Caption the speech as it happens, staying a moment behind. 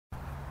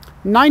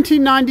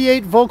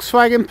1998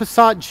 Volkswagen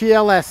Passat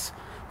GLS.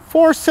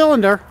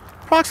 4-cylinder,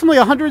 approximately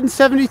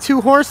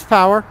 172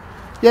 horsepower,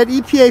 yet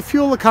EPA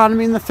fuel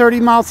economy in the 30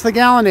 miles to the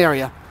gallon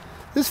area.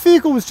 This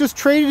vehicle was just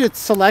traded at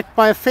Select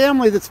by a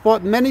family that's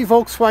bought many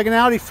Volkswagen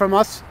Audi from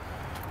us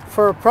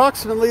for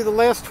approximately the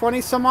last 20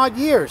 some odd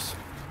years.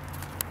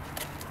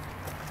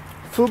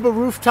 Fuba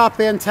rooftop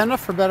antenna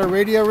for better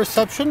radio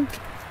reception.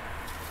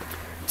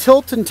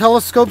 Tilt and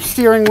telescope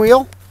steering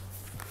wheel.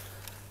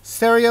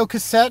 Stereo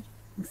cassette,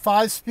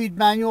 5-speed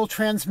manual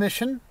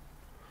transmission.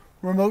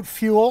 Remote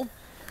fuel.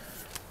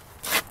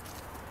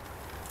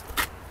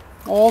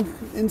 All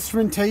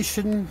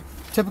instrumentation,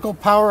 typical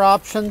power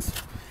options.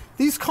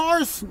 These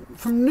cars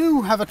from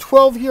new have a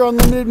 12-year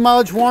unlimited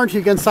mileage warranty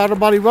against auto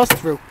body rust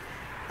through.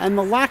 And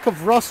the lack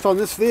of rust on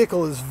this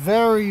vehicle is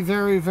very,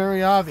 very,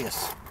 very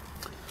obvious.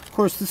 Of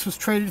course, this was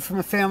traded from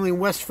a family in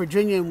West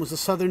Virginia and was a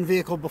Southern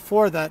vehicle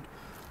before that.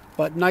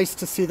 But nice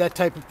to see that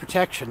type of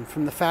protection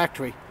from the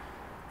factory.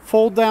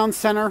 Fold down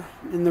center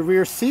in the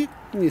rear seat.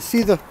 And you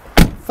see the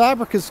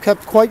fabric is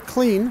kept quite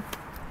clean.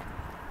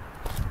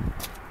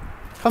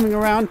 Coming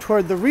around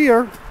toward the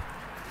rear.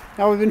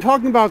 Now we've been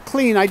talking about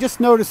clean. I just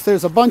noticed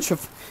there's a bunch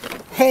of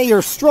hay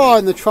or straw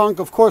in the trunk.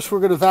 Of course we're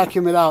going to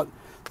vacuum it out.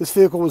 This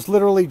vehicle was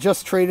literally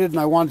just traded and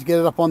I wanted to get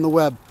it up on the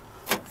web.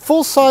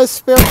 Full-size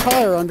spare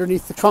tire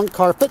underneath the trunk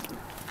carpet.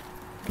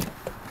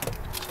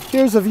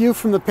 Here's a view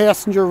from the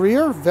passenger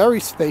rear. Very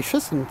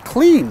spacious and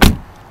clean.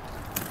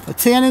 The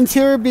tan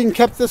interior being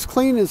kept this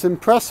clean is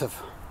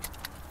impressive.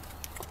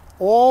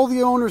 All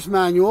the owner's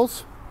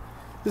manuals.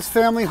 This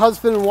family,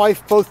 husband and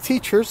wife, both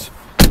teachers.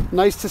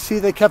 Nice to see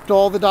they kept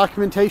all the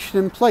documentation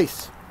in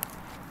place.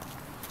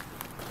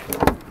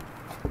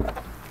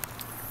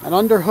 And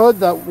under hood,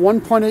 that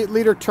 1.8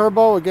 liter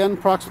turbo, again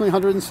approximately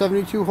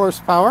 172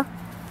 horsepower.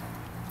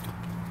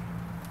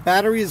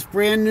 Battery is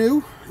brand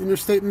new,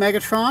 Interstate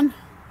Megatron.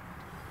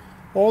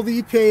 All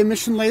the EPA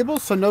emission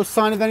labels, so no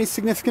sign of any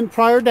significant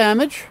prior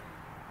damage.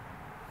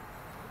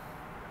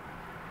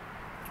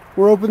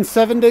 We're open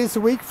 7 days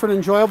a week for an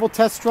enjoyable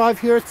test drive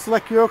here at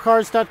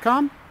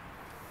SelectEurocars.com.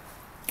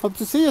 Hope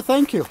to see you.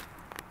 Thank you.